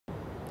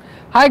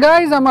Hi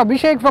guys, I'm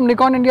Abhishek from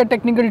Nikon India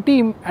technical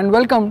team and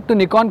welcome to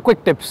Nikon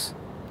Quick Tips.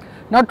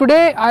 Now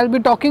today I'll be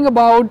talking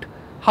about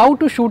how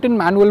to shoot in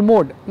manual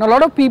mode. Now a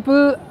lot of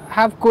people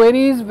have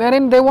queries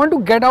wherein they want to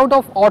get out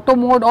of auto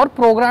mode or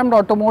programmed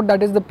auto mode,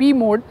 that is the P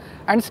mode,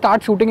 and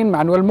start shooting in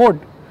manual mode.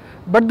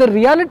 But the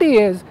reality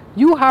is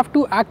you have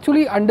to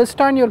actually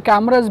understand your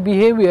camera's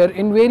behavior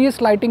in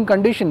various lighting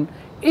conditions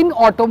in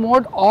auto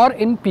mode or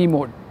in P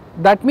mode.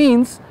 That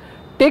means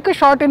take a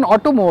shot in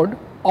auto mode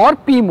or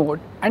P mode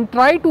and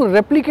try to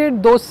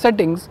replicate those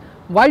settings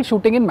while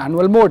shooting in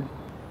manual mode.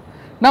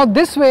 Now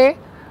this way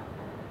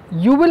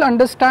you will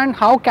understand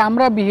how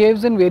camera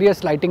behaves in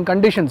various lighting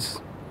conditions.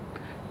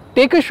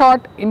 Take a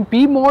shot in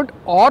P mode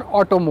or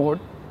auto mode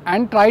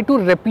and try to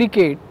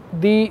replicate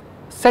the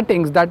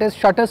settings, that is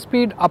shutter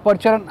speed,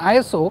 aperture and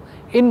ISO,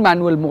 in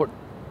manual mode.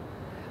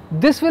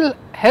 This will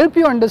help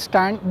you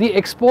understand the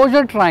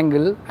exposure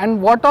triangle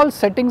and what all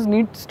settings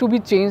needs to be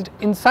changed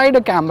inside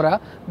a camera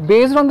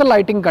based on the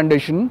lighting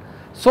condition,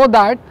 so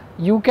that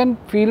you can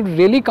feel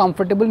really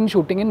comfortable in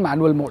shooting in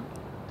manual mode.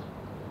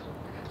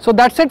 So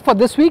that's it for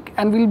this week,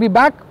 and we'll be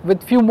back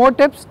with few more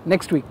tips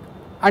next week.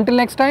 Until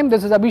next time,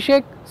 this is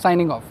Abhishek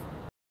signing off.